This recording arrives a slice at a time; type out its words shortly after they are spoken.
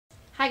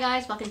Hi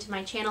guys, welcome to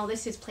my channel.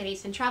 This is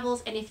Playdates and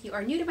Travels, and if you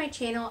are new to my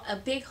channel, a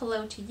big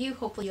hello to you.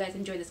 Hopefully you guys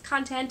enjoy this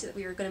content that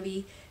we are going to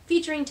be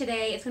featuring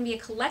today. It's going to be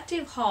a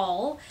collective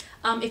haul.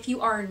 If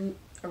you are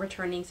a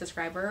returning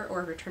subscriber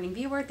or a returning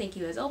viewer, thank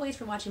you as always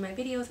for watching my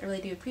videos. I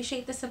really do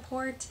appreciate the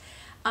support.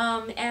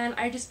 And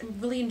I just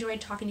really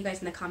enjoyed talking to you guys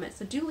in the comments,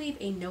 so do leave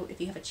a note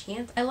if you have a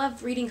chance. I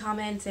love reading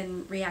comments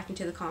and reacting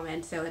to the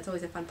comments, so that's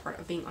always a fun part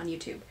of being on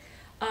YouTube.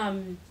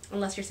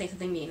 Unless you're saying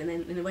something mean, and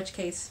then in which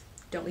case,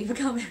 don't leave a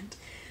comment.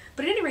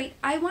 But at any rate,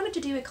 I wanted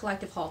to do a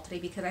collective haul today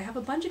because I have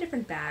a bunch of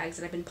different bags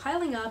that I've been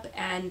piling up,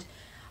 and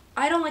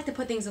I don't like to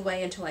put things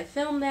away until I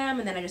film them,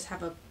 and then I just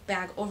have a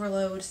bag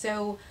overload.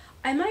 So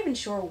I'm not even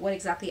sure what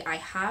exactly I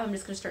have. I'm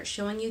just going to start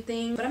showing you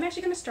things. But I'm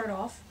actually going to start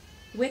off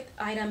with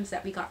items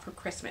that we got for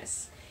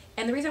Christmas.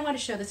 And the reason I want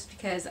to show this is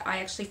because I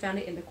actually found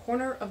it in the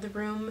corner of the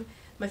room,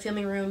 my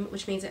filming room,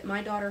 which means that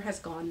my daughter has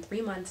gone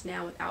 3 months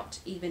now without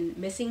even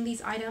missing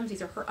these items.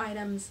 These are her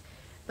items.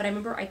 But I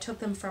remember I took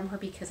them from her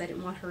because I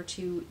didn't want her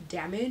to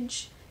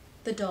damage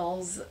the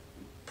doll's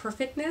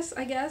perfectness,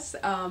 I guess.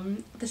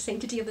 The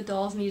sanctity of the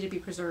dolls needed to be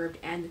preserved,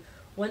 and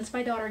once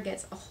my daughter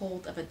gets a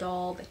hold of a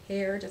doll, the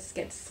hair just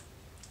gets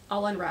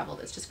all unraveled.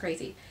 It's just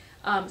crazy.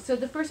 So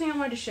the first thing I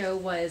wanted to show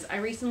was I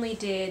recently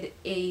did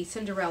a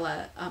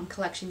Cinderella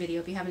collection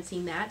video. If you haven't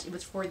seen that, it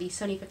was for the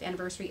 75th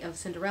anniversary of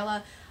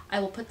Cinderella. I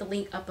will put the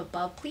link up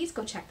above. Please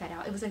go check that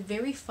out. It was a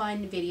very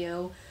fun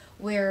video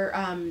where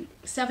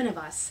 7 of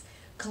us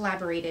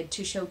collaborated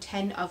to show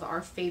 10 of our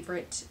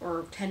favorite,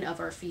 or 10 of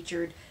our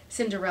featured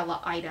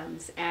Cinderella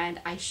items, and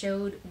I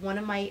showed one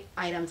of my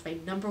items. My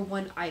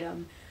 #1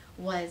 item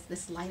was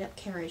this light up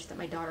carriage that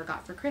my daughter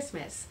got for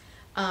Christmas,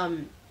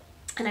 and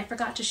I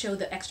forgot to show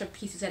the extra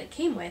pieces that it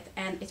came with,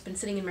 and it's been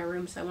sitting in my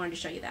room, so I wanted to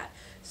show you that.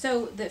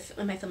 So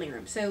in my filming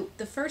room. So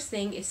the first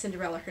thing is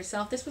Cinderella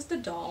herself. This was the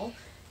doll.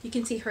 You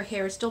can see her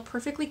hair is still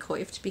perfectly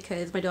coiffed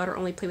because my daughter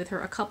only played with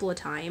her a couple of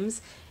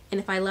times, and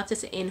if I left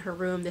this in her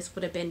room, this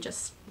would have been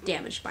just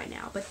damaged by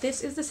now. But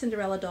this is the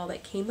Cinderella doll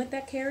that came with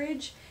that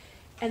carriage.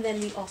 And then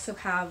we also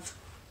have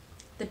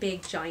the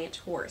big giant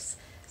horse.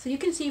 So you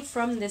can see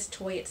from this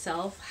toy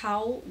itself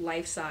how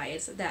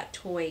life-size that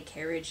toy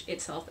carriage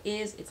itself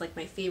is. It's like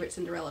my favorite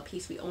Cinderella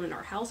piece we own in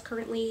our house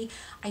currently.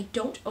 I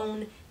don't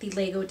own the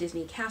Lego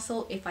Disney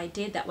Castle. If I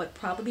did, that would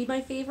probably be my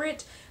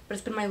favorite, but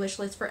it's been my wish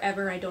list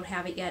forever. I don't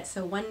have it yet,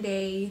 so one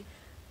day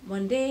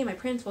my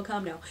prince will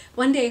come. No,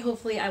 one day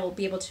hopefully I will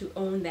be able to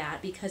own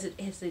that because it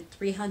has a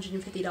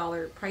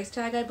 $350 price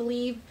tag, I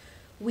believe.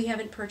 We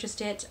haven't purchased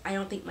it. I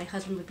don't think my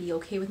husband would be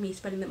okay with me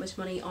spending that much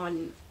money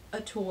on a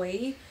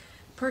toy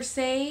per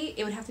se.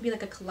 It would have to be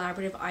like a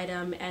collaborative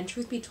item, and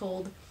truth be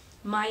told,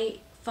 my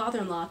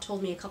father-in-law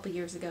told me a couple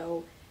years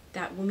ago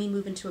that when we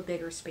move into a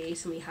bigger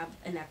space and we have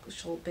an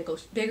actual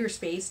bigger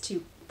space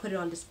to put it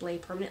on display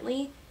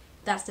permanently,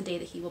 that's the day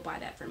that he will buy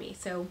that for me.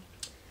 So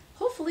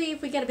hopefully,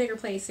 if we get a bigger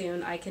place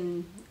soon, I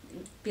can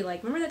be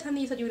like, remember that time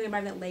that you said you were going to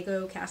buy that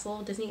Lego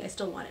Castle Disney? I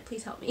still want it.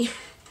 Please help me.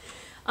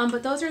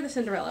 But those are the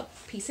Cinderella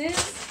pieces.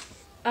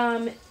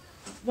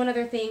 One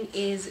other thing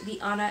is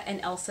the Anna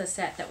and Elsa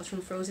set that was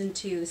from Frozen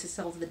 2. This is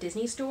sold at the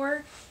Disney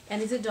store.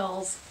 And these are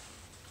dolls.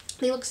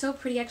 They look so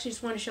pretty. I actually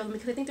just want to show them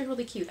because I think they're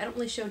really cute. I don't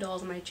really show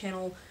dolls on my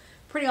channel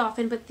pretty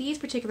often, but these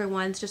particular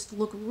ones just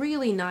look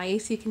really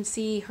nice. You can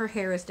see her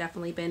hair has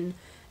definitely been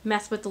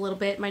messed with a little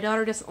bit. My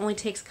daughter just only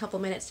takes a couple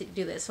minutes to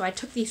do this, so I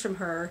took these from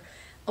her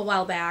a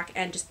while back,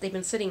 and just they've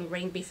been sitting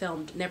ready to be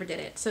filmed. Never did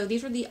it. So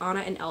these were the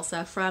Anna and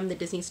Elsa from the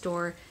Disney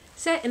store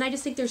set, and I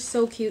just think they're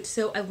so cute,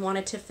 so I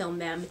wanted to film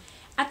them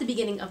at the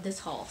beginning of this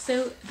haul.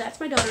 So that's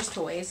my daughter's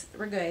toys.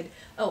 We're good.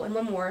 Oh, and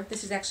one more.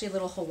 This is actually a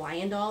little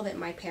Hawaiian doll that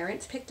my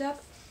parents picked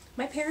up.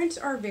 My parents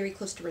are very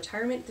close to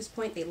retirement at this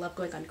point. They love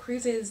going on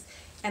cruises,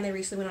 and they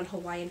recently went on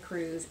a Hawaiian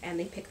cruise, and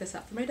they picked this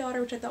up for my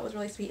daughter, which I thought was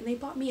really sweet, and they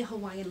bought me a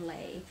Hawaiian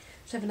lei.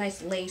 So I have a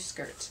nice lei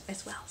skirt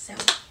as well. So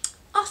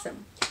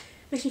awesome.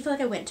 Makes me feel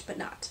like I went, but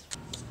not.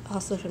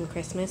 Also from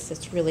Christmas,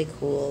 this really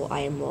cool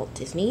I Am Walt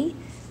Disney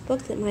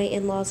book that my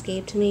in-laws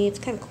gave to me. It's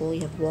kind of cool.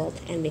 You have Walt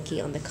and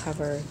Mickey on the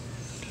cover,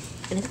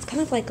 and it's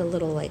kind of like a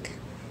little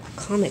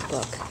comic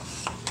book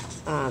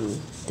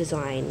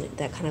design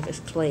that kind of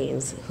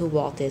explains who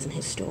Walt is and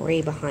his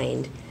story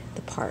behind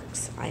the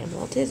parks. I Am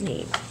Walt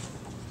Disney.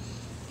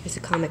 Here's the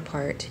comic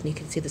part, and you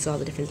can see there's all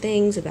the different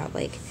things about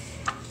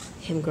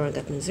him growing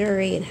up in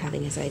Missouri and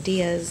having his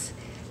ideas.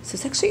 So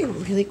it's actually a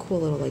really cool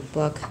little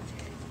book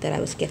that I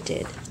was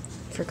gifted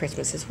for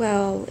Christmas as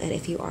well. And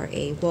if you are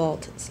a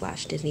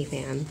Walt/Disney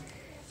fan,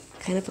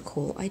 kind of a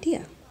cool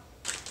idea.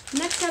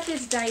 Next up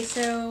is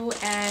Daiso,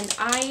 and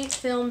I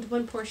filmed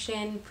one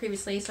portion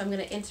previously, so I'm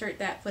going to insert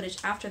that footage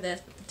after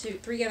this. The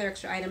 3 other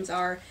extra items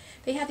are,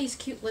 they have these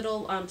cute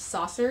little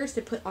saucers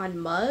to put on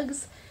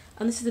mugs.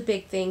 This is a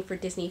big thing for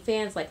Disney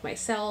fans like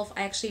myself.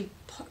 I actually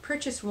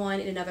purchased one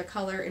in another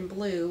color in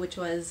blue, which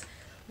was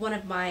one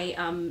of my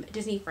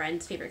Disney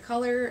friends' favorite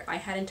color. I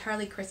had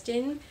entirely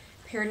Kristen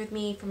paired with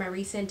me for my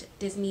recent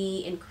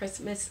Disney in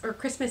Christmas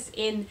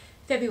in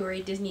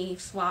February Disney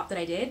swap that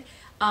I did.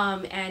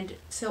 And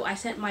so I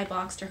sent my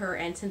box to her,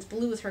 and since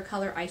blue is her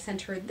color, I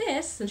sent her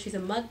this, since she's a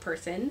mug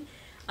person.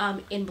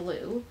 in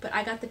blue, but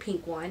I got the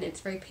pink one.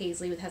 It's very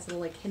paisley. It has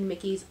little like hidden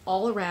Mickeys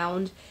all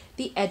around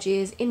the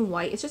edges in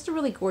white. It's just a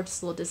really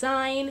gorgeous little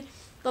design.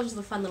 That was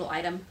a fun little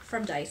item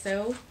from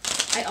Daiso.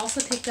 I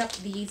also picked up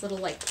these little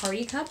like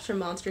party cups from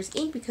Monsters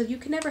Inc. because you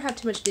can never have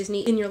too much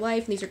Disney in your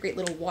life, and these are great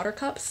little water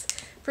cups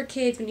for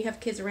kids when you have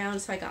kids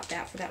around, so I got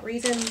that for that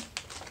reason.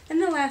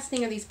 And the last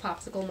thing are these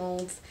popsicle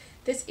molds.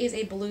 This is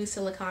a blue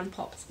silicone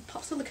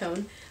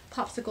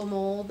popsicle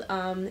mold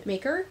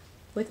maker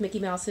with Mickey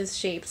Mouse's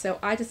shape, so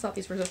I just thought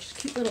these were such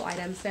cute little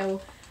items,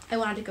 so I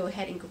wanted to go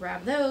ahead and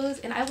grab those,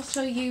 and I will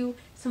show you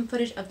some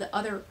footage of the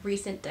other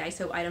recent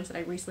Daiso items that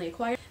I recently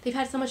acquired. They've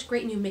had so much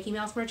great new Mickey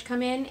Mouse merch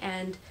come in,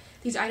 and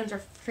these items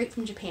are straight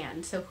from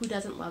Japan, so who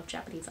doesn't love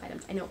Japanese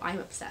items? I know I'm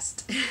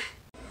obsessed.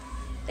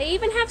 They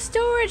even have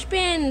storage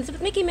bins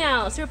with Mickey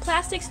Mouse, or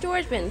plastic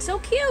storage bins. So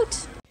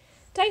cute!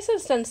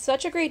 Daiso's done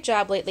such a great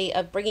job lately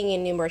of bringing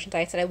in new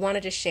merchandise that I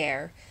wanted to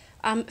share.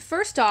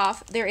 First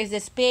off, there is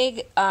this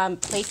big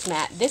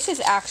placemat. This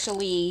is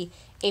actually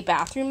a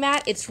bathroom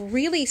mat. It's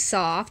really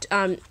soft.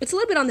 It's a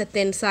little bit on the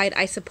thin side,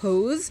 I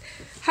suppose.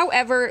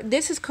 However,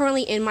 this is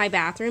currently in my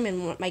bathroom,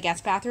 in my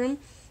guest bathroom,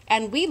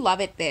 and we love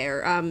it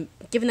there.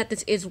 Given that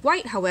this is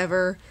white,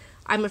 however,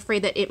 I'm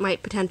afraid that it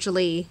might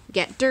potentially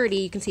get dirty.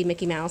 You can see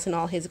Mickey Mouse in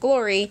all his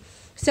glory.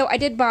 So I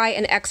did buy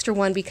an extra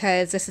one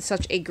because this is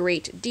such a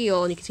great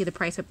deal, and you can see the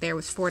price up there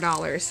was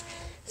 $4.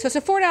 So it's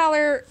a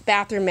 $4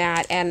 bathroom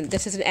mat, and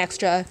this is an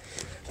extra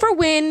for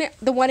when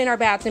the one in our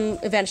bathroom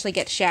eventually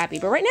gets shabby.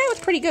 But right now it's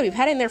pretty good. We've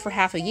had it in there for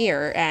half a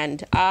year,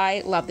 and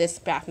I love this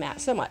bath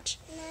mat so much.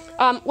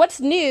 What's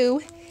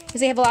new is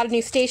they have a lot of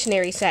new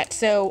stationery sets.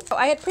 So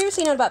I had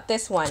previously known about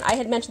this one. I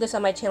had mentioned this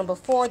on my channel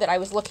before that I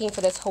was looking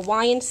for this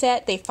Hawaiian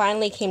set. They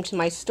finally came to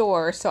my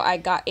store, so I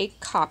got a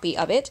copy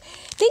of it.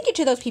 Thank you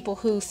to those people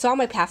who saw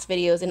my past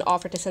videos and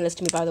offered to send this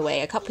to me, by the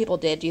way. A couple people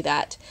did do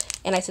that,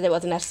 and I said it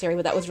wasn't necessary,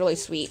 but that was really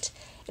sweet.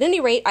 At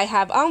any rate, I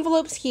have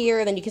envelopes here,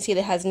 and then you can see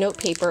that it has note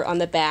paper on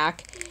the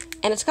back,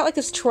 and it's got like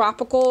this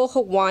tropical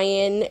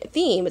Hawaiian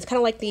theme. It's kind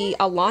of like the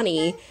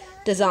Alani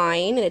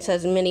design, and it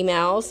says Minnie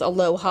Mouse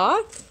Aloha.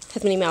 It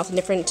has Minnie Mouse in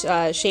different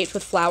shapes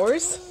with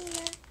flowers.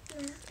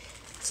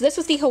 So this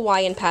was the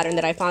Hawaiian pattern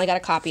that I finally got a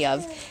copy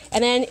of.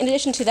 And then in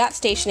addition to that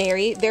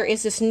stationery, there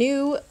is this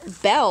new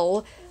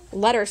Belle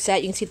letter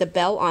set. You can see the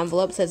Belle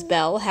envelope. It says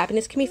Belle,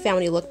 happiness can be found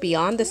when you look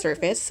beyond the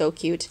surface. So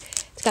cute.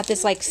 It's got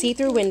this like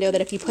see-through window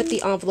that if you put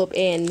the envelope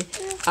in,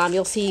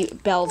 you'll see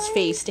Belle's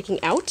face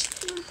sticking out.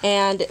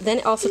 And then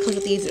it also comes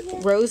with these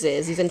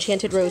roses. These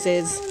enchanted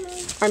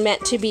roses are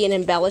meant to be an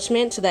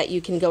embellishment so that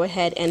you can go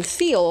ahead and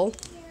seal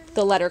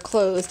the letter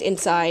closed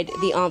inside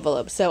the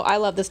envelope. So I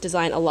love this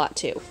design a lot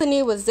too. The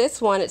new was this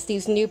one. It's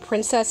these new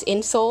princess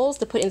insoles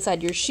to put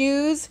inside your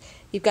shoes.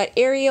 You've got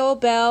Ariel,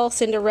 Belle,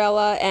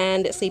 Cinderella,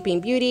 and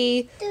Sleeping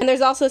Beauty. And there's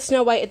also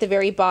Snow White at the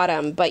very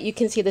bottom, but you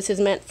can see this is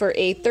meant for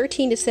a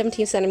 13 to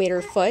 17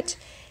 centimeter foot.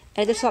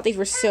 And I just thought these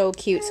were so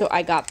cute, so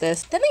I got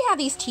this. Then they have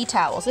these tea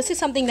towels. This is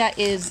something that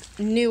is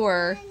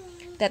newer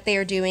that they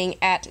are doing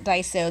at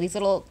Daiso. These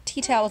little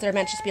tea towels that are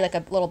meant to just be like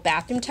a little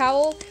bathroom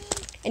towel.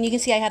 And you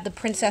can see I have the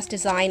princess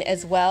design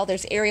as well.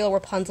 There's Ariel,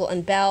 Rapunzel,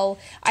 and Belle.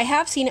 I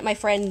have seen at my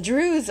friend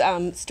Drew's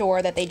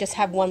store that they just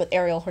have one with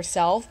Ariel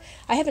herself.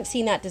 I haven't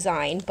seen that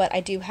design, but I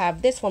do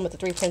have this one with the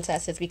three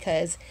princesses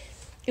because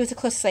it was the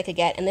closest I could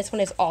get. And this one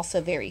is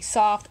also very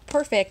soft,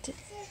 perfect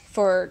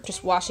for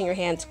just washing your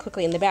hands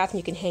quickly in the bathroom.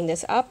 You can hang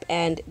this up,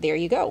 and there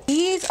you go.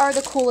 These are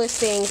the coolest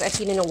things I've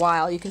seen in a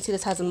while. You can see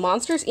this has a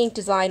Monsters Inc.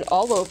 design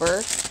all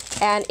over,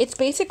 and it's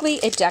basically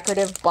a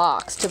decorative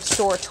box to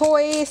store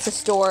toys, to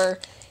store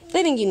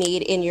anything you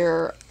need in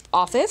your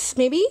office,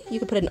 maybe. You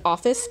could put an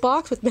office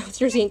box with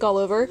Monsters Inc. all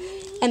over,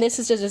 and this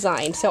is the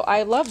design. So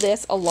I love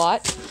this a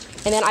lot.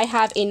 And then I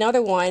have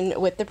another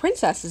one with the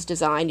princesses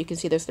design. You can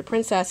see there's the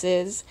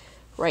princesses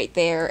right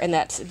there, and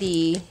that's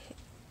the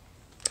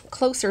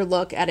closer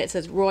look at it. It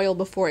says Royal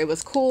before it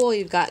was cool.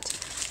 You've got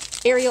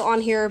Ariel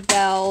on here,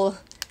 Belle,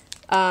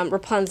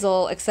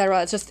 Rapunzel,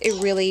 etc. It's just a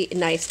really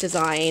nice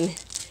design,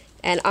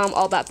 and I'm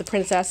all about the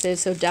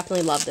princesses, so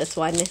definitely love this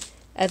one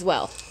as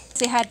well.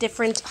 They had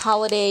different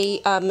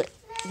holiday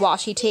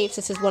washi tapes.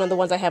 This is one of the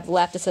ones I have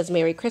left. It says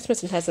Merry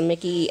Christmas and has a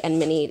Mickey and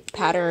Minnie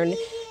pattern.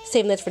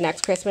 Saving this for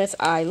next Christmas.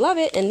 I love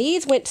it. And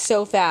these went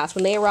so fast.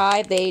 When they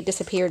arrived, they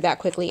disappeared that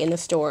quickly in the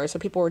store. So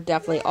people were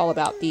definitely all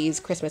about these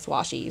Christmas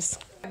washies.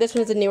 This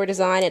one's a newer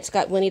design. It's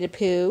got Winnie the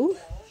Pooh.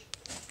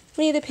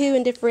 Winnie the Pooh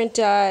in different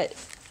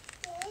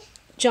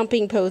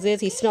jumping poses.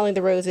 He's smelling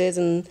the roses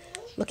and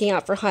looking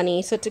out for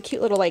honey. So it's a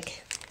cute little,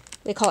 like,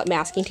 they call it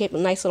masking tape. A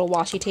nice little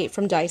washi tape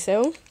from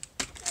Daiso.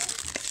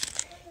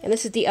 And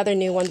this is the other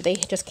new one that they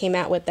just came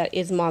out with that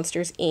is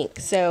Monsters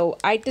Inc. So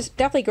I just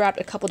definitely grabbed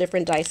a couple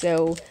different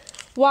Daiso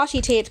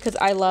washi tapes because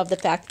I love the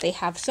fact that they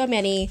have so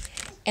many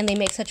and they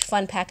make such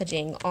fun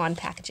packaging on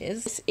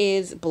packages. This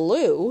is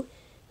blue. You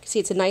can see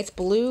it's a nice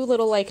blue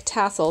little like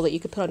tassel that you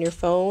could put on your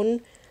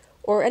phone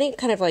or any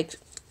kind of like,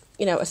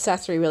 you know,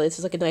 accessory really. This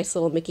is like a nice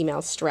little Mickey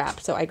Mouse strap.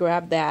 So I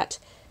grabbed that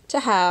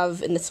to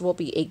have, and this will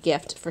be a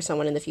gift for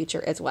someone in the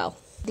future as well.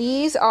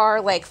 These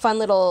are like fun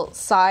little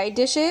side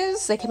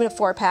dishes. They come in a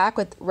 4-pack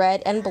with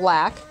red and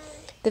black.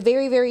 The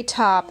very, very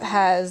top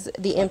has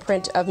the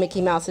imprint of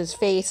Mickey Mouse's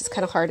face. It's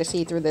kind of hard to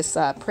see through this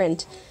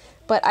print.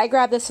 But I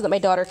grabbed this so that my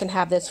daughter can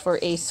have this for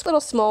a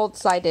little small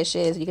side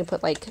dishes. You can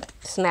put like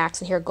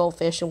snacks in here,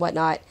 goldfish and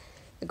whatnot.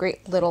 A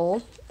great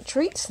little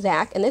treat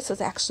snack. And this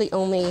was actually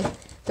only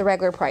the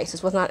regular price.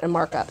 This was not a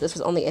markup. This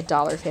was only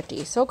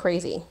 $1.50. So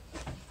crazy.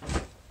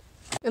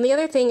 And the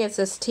other thing is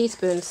this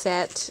teaspoon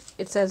set.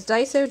 It says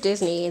Daiso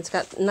Disney. It's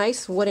got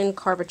nice wooden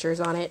curvatures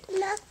on it.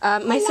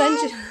 My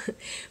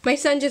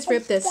son just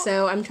ripped this,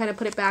 so I'm trying to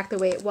put it back the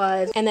way it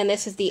was. And then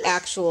this is the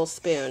actual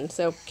spoon.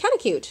 So kind of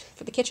cute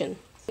for the kitchen.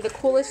 The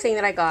coolest thing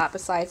that I got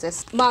besides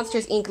this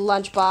Monsters Inc.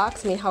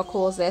 lunchbox. I mean, how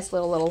cool is this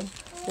little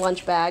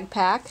lunch bag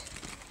pack?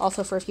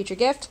 Also for a future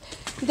gift.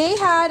 They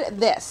had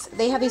this.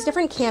 They have these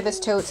different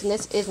canvas totes, and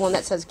this is one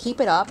that says keep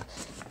it up.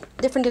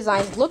 Different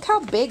designs. Look how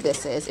big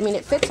this is. I mean,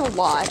 it fits a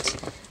lot.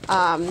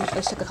 I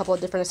just took a couple of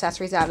different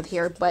accessories out of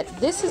here, but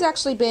this has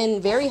actually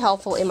been very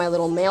helpful in my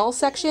little mail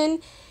section.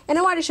 And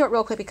I wanted to show it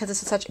real quick because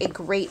this is such a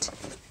great,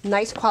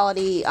 nice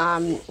quality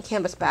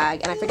canvas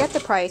bag. And I forget the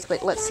price,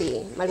 but let's see.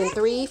 It might have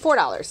been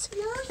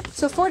 $4.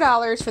 So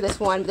 $4 for this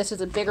one. But this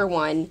is a bigger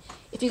one.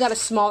 If you got a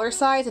smaller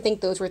size, I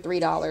think those were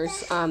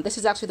 $3. This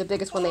is actually the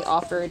biggest one they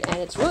offered, and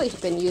it's really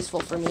been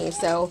useful for me.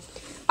 So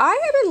I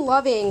have been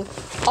loving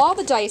all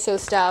the Daiso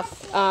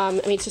stuff. I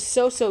mean, it's just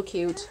so, so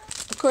cute.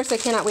 Of course, I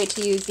cannot wait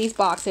to use these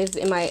boxes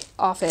in my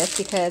office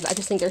because I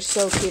just think they're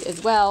so cute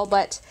as well.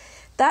 But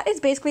that is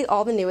basically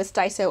all the newest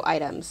Daiso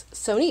items.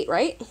 So neat,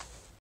 right?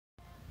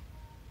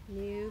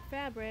 New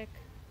fabric.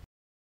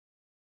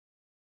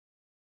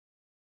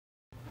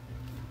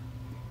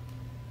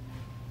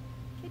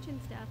 Kitchen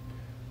stuff.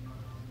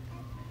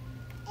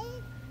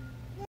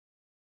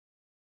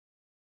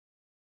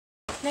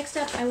 Next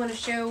up, I want to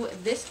show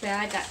this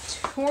bag got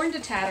torn to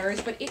tatters,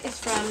 but it is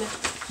from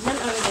none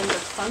other than the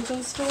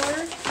Funko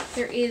store.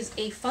 There is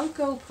a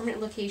Funko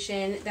permanent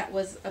location that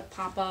was a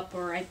pop-up,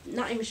 or I'm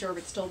not even sure if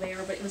it's still there,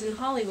 but it was in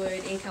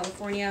Hollywood in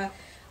California.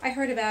 I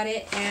heard about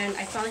it, and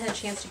I finally had a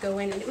chance to go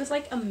in, and it was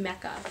like a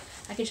mecca.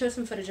 I can show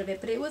some footage of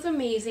it, but it was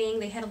amazing.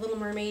 They had a Little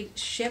Mermaid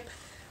ship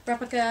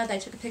replica that I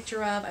took a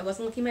picture of. I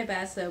wasn't looking my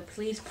best, so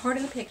please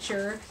pardon the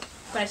picture,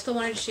 but I still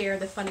wanted to share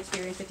the fun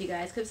experience with you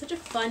guys, because it was such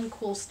a fun,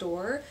 cool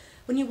store.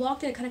 When you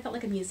walked in, it kind of felt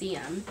like a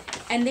museum,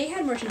 and they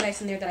had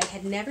merchandise in there that I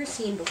had never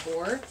seen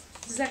before.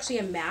 This is actually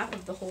a map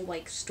of the whole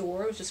like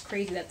store. It was just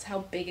crazy. That's how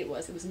big it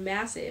was. It was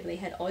massive. They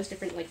had all these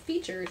different like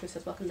features, which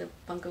says "Welcome to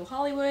Funko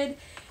Hollywood,"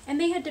 and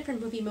they had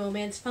different movie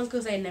moments,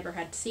 Funkos I had never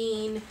had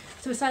seen.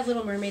 So besides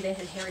Little Mermaid, they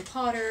had Harry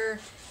Potter.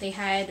 They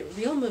had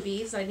real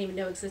movies I didn't even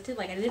know existed.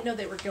 Like I didn't know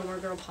they were Gilmore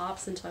Girl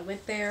pops until I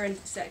went there, and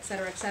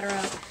etc.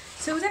 etc.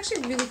 So it was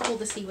actually really cool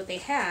to see what they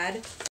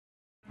had.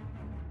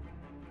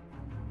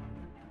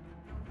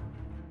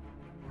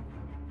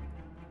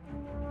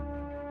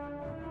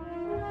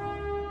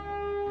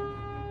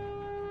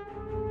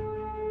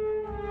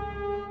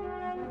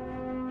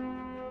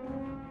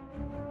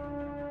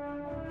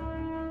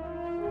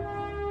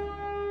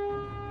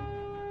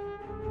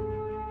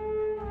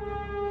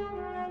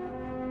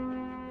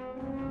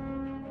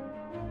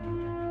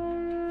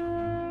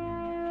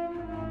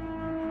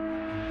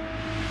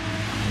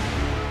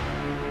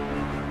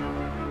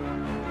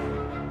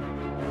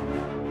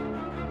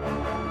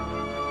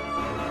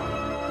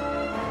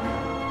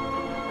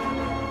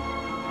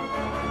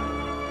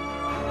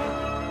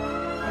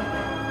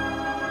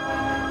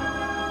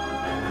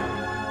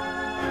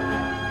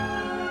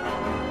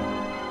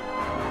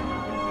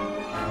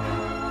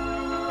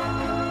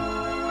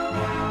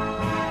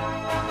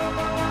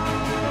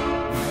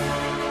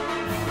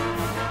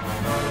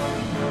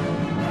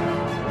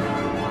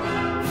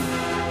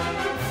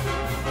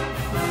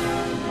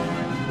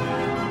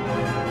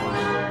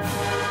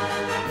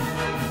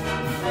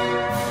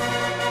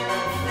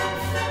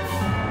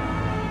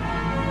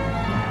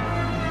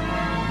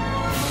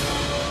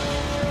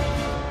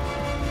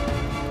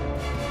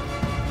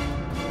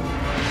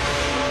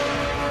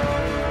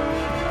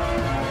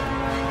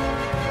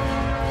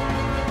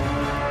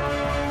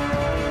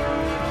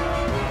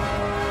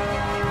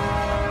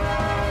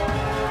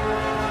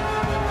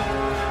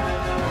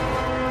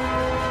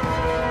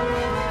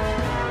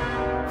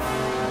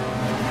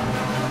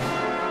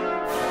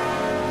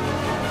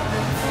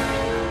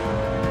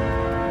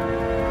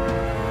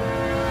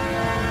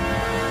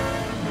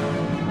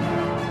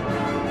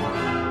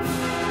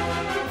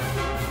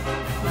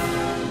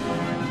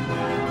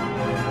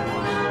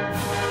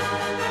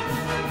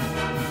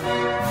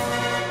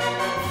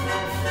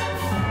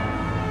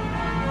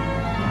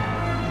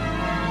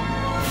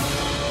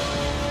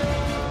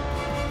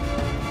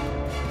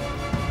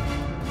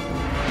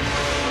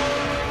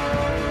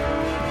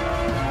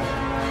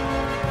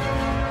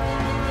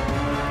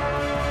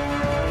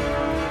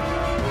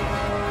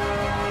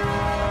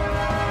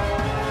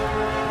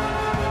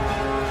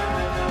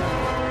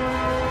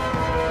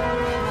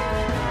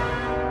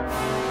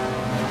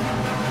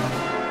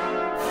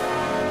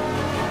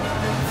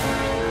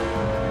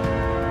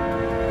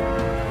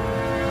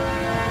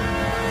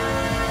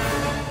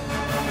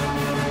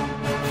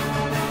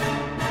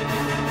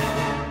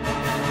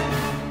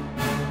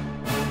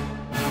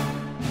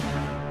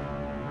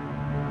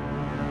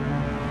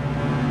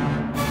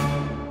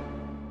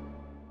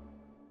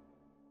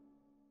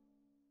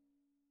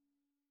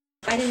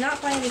 did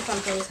not buy any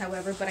Funkos,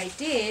 however, but I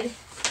did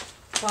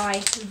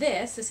buy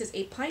this. This is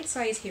a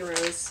pint-sized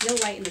Heroes Snow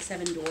White and the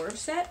Seven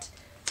Dwarfs set.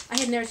 I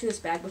had never seen this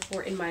bag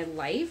before in my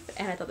life,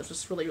 and I thought this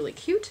was really, really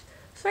cute.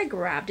 So I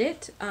grabbed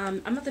it.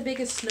 I'm not the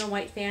biggest Snow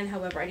White fan,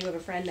 however, I do have a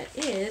friend that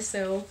is,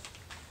 so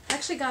I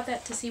actually got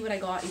that to see what I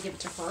got and give it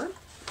to her.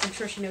 I'm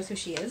sure she knows who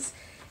she is.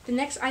 The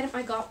next item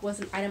I got was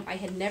an item I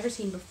had never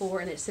seen before,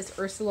 and it says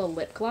Ursula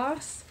lip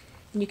gloss.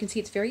 And you can see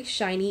it's very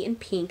shiny and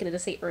pink, and it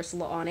does say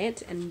Ursula on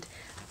it. And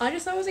I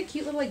just thought it was a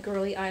cute little like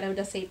girly item. It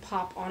does say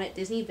pop on it,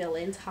 Disney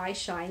Villains, High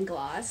Shine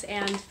Gloss.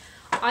 And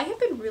I have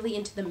been really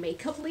into the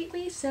makeup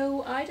lately,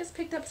 so I just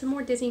picked up some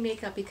more Disney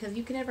makeup because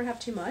you can never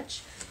have too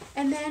much.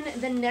 And then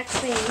the next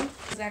thing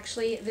is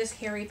actually this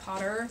Harry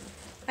Potter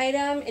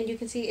item, and you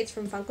can see it's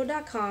from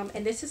Funko.com,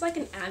 and this is like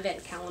an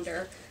advent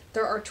calendar.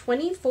 There are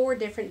 24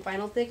 different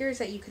vinyl figures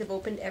that you could have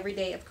opened every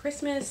day of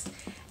Christmas,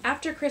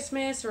 after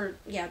Christmas, or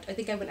yeah, I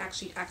think I went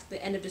actually at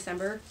the end of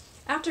December.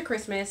 After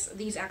Christmas,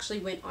 these actually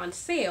went on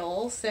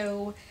sale,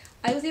 so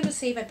I was able to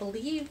save, I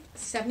believe,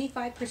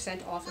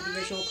 75% off of the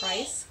original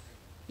price.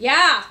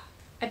 Yeah!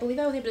 I believe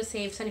I was able to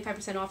save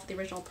 75% off of the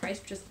original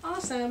price, which is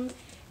awesome.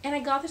 And I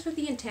got this with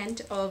the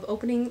intent of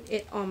opening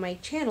it on my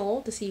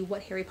channel to see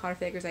what Harry Potter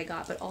figures I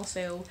got, but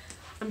also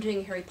I'm doing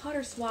a Harry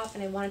Potter swap,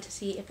 and I wanted to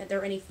see if there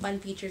are any fun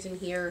features in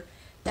here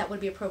that would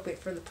be appropriate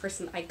for the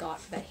person I got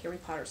for that Harry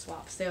Potter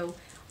swap. So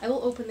I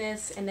will open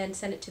this and then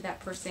send it to that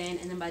person,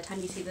 and then by the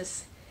time you see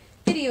this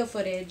video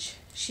footage,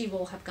 she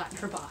will have gotten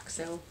her box,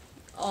 so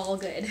all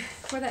good.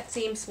 For that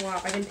same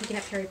swap, I've been picking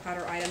up Harry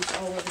Potter items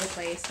all over the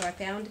place, so I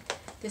found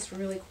this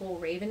really cool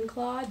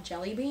Ravenclaw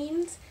jelly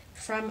beans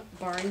from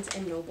Barnes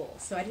 & Noble.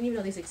 So I didn't even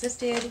know these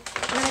existed. And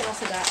then I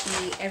also got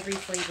the every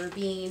flavor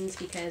beans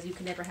because you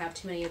can never have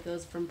too many of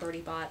those from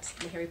Bertie Bott's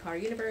in the Harry Potter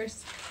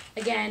universe.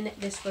 Again,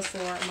 this was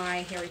for my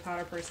Harry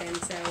Potter person,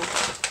 so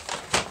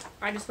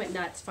I just went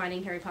nuts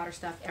finding Harry Potter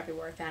stuff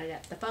everywhere. I found it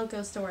at the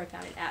Funko store, I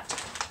found it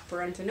at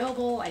Barnes &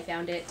 Noble, I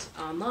found it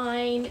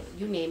online,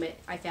 you name it,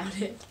 I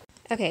found it.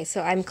 Okay,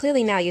 so I'm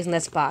clearly now using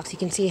this box. You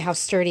can see how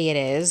sturdy it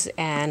is,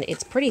 and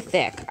it's pretty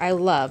thick. I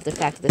love the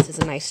fact that this is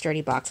a nice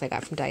sturdy box I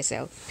got from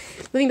Daiso.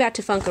 Moving back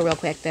to Funko real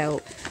quick,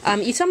 though.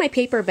 You saw my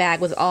paper bag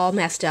was all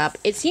messed up.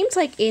 It seems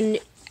like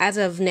as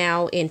of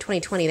now in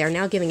 2020, they're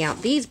now giving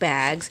out these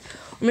bags.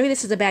 Or maybe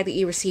this is a bag that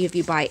you receive if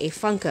you buy a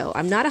Funko.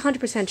 I'm not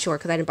 100% sure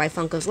because I didn't buy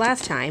Funkos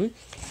last time.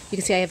 You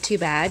can see I have two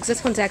bags.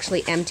 This one's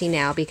actually empty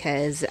now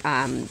because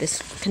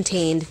this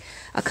contained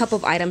a couple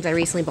of items I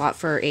recently bought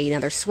for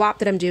another swap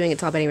that I'm doing.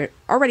 It's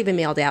already been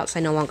mailed out, so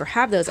I no longer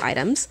have those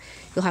items.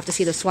 You'll have to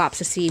see the swaps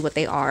to see what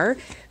they are.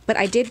 But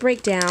I did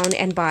break down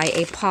and buy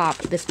a pop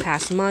this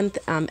past month,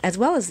 as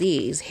well as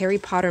these Harry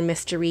Potter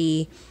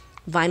Mystery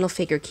vinyl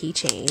figure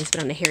keychains.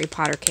 Been on a Harry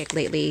Potter kick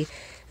lately.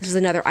 This is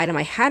another item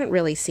I hadn't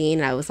really seen,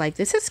 and I was like,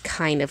 this is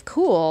kind of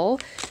cool.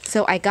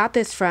 So I got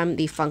this from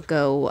the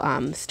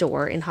Funko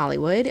store in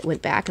Hollywood.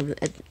 Went back and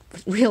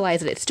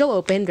realized that it's still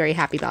open. Very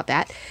happy about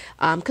that.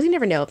 Because you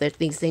never know if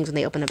these things, when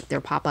they open up,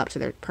 they're pop-ups or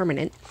they're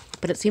permanent.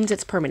 But it seems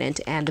it's permanent,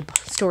 and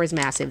the store is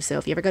massive. So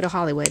if you ever go to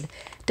Hollywood,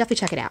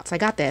 definitely check it out. So I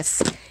got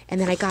this, and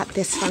then I got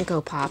this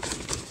Funko Pop.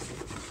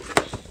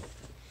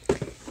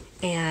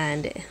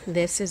 And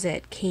this is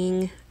it,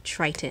 King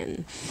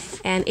Triton.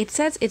 And it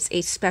says it's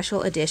a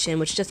special edition,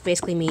 which just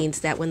basically means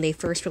that when they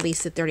first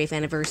released the 30th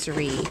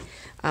anniversary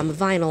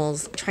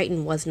vinyls,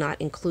 Triton was not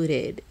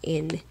included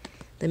in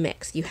the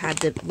mix. You had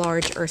the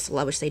large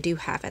Ursula, which they do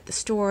have at the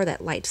store,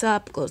 that lights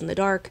up, glows in the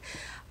dark.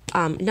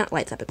 Not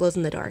lights up, it glows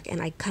in the dark.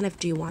 And I kind of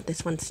do want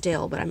this one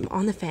still, but I'm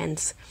on the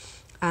fence.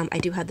 I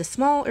do have the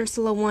small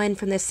Ursula one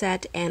from this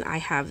set, and I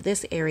have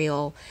this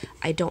Ariel.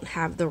 I don't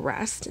have the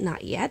rest,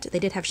 not yet. They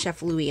did have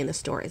Chef Louis in the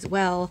store as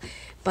well,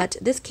 but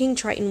this King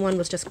Triton one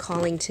was just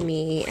calling to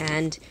me,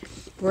 and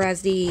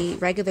whereas the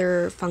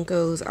regular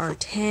Funkos are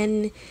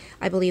 10,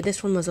 I believe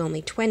this one was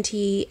only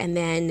 20, and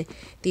then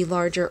the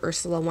larger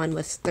Ursula one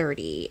was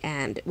 30,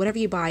 and whatever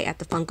you buy at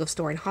the Funko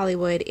store in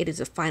Hollywood, it is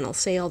a final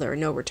sale. There are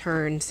no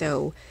returns,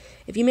 so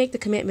if you make the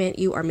commitment,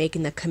 you are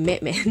making the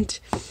commitment.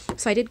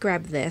 So I did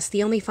grab this.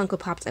 The only Funko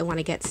Pops I want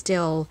to get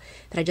still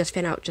that I just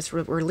found out just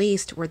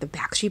released were the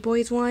Backstreet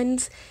Boys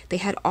ones. They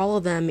had all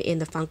of them in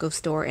the Funko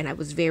store, and I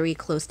was very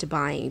close to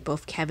buying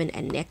both Kevin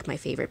and Nick, my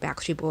favorite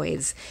Backstreet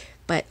Boys.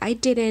 But I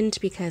didn't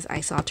because I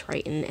saw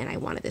Triton, and I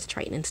wanted this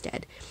Triton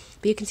instead.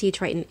 But you can see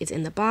Triton is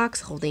in the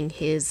box holding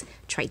his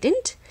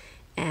trident,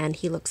 and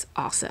he looks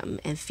awesome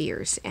and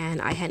fierce.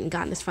 And I hadn't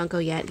gotten this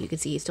Funko yet. You can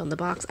see he's still in the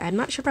box. I'm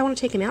not sure if I want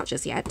to take him out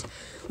just yet,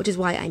 which is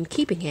why I'm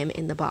keeping him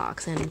in the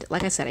box. And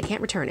like I said, I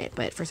can't return it,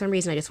 but for some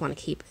reason I just want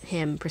to keep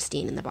him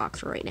pristine in the box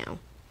for right now.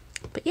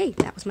 But yay,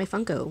 that was my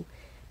Funko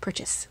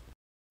purchase.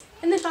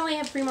 And then finally I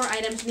have 3 more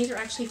items, and these are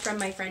actually from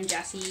my friend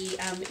Jessie.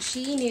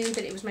 She knew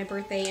that it was my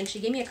birthday, and she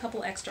gave me a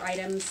couple extra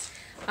items.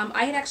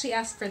 I had actually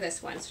asked for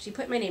this one, so she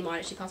put my name on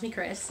it. She calls me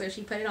Chris, so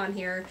she put it on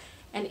here.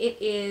 And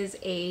it is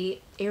a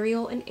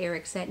Ariel and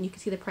Eric set, and you can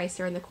see the price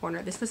there in the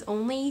corner. This was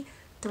only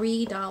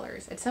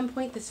 $3. At some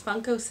point, this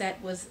Funko set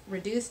was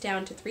reduced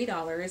down to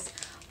 $3.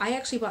 I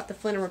actually bought the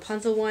Flynn and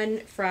Rapunzel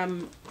one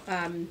from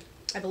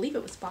I believe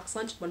it was box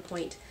lunch at one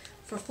point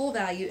for full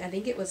value. I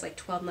think it was like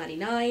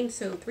 $12.99,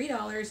 so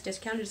 $3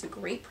 discounted is a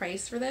great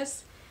price for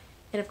this.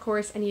 And of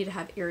course, I needed to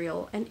have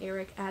Ariel and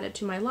Eric added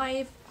to my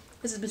life.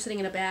 This has been sitting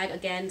in a bag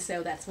again,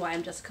 so that's why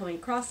I'm just coming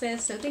across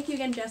this. So thank you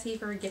again, Jessie,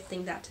 for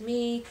gifting that to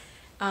me.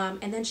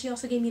 And then she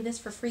also gave me this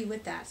for free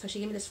with that. So she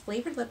gave me this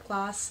flavored lip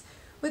gloss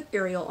with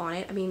Ariel on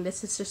it. I mean,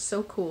 this is just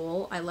so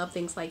cool. I love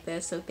things like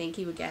this, so thank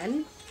you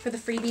again for the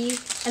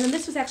freebie. And then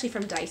this was actually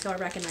from Daiso, I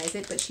recognize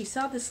it, but she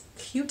saw this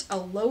cute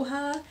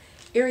Aloha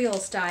Ariel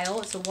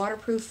style. It's a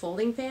waterproof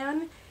folding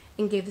fan,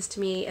 and gave this to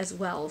me as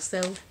well.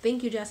 So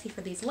thank you, Jessie, for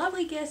these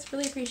lovely gifts.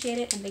 Really appreciate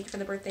it, and thank you for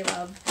the birthday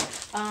love.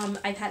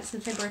 I've had it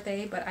since my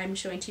birthday, but I'm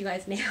showing to you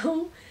guys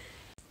now.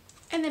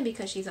 And then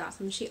because she's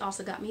awesome, she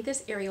also got me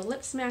this Ariel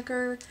lip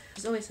smacker.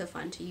 It's always so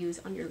fun to use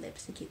on your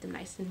lips and keep them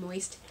nice and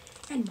moist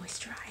and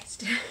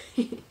moisturized.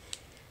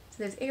 So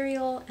there's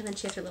Ariel, and then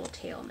she has her little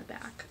tail in the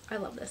back. I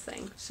love this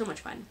thing. So much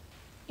fun.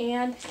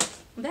 And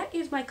that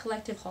is my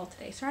collective haul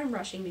today. Sorry I'm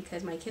rushing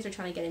because my kids are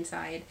trying to get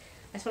inside.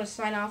 I just want to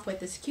sign off with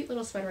this cute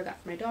little sweater I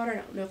got for my daughter. I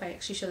don't know if I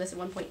actually showed this at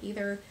one point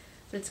either,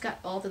 but it's got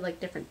all the like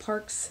different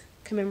parks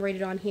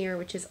commemorated on here,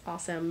 which is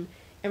awesome.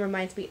 It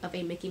reminds me of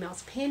a Mickey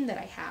Mouse pin that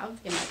I have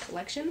in my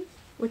collection,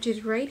 which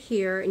is right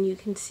here, and you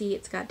can see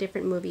it's got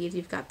different movies.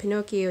 You've got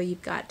Pinocchio,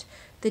 you've got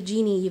The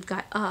Genie, you've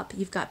got Up,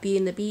 you've got Beauty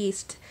and the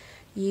Beast,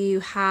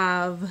 you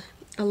have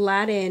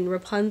Aladdin,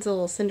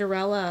 Rapunzel,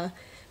 Cinderella,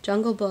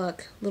 Jungle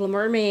Book, Little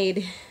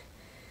Mermaid,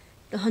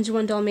 The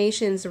 101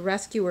 Dalmatians, The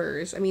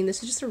Rescuers. I mean,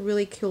 this is just a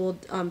really cool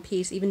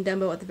piece. Even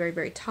Dumbo at the very,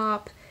 very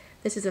top.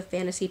 This is a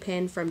fantasy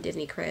pin from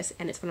Disney Chris,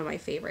 and it's one of my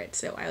favorites,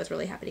 so I was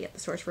really happy to get the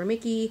Source for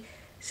Mickey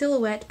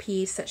silhouette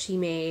piece that she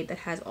made that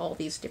has all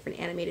these different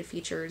animated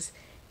features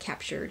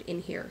captured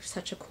in here.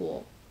 Such a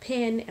cool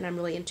pin, and I'm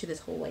really into this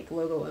whole like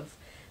logo of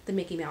the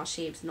Mickey Mouse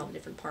shapes and all the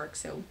different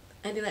parks, so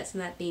anything that's in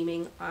that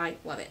theming, I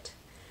love it.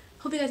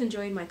 Hope you guys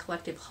enjoyed my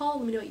collective haul.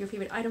 Let me know what your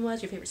favorite item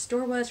was, your favorite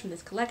store was from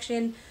this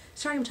collection.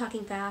 Sorry I'm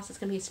talking fast. It's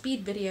going to be a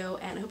speed video,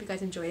 and I hope you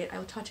guys enjoyed it. I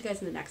will talk to you guys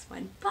in the next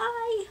one.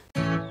 Bye!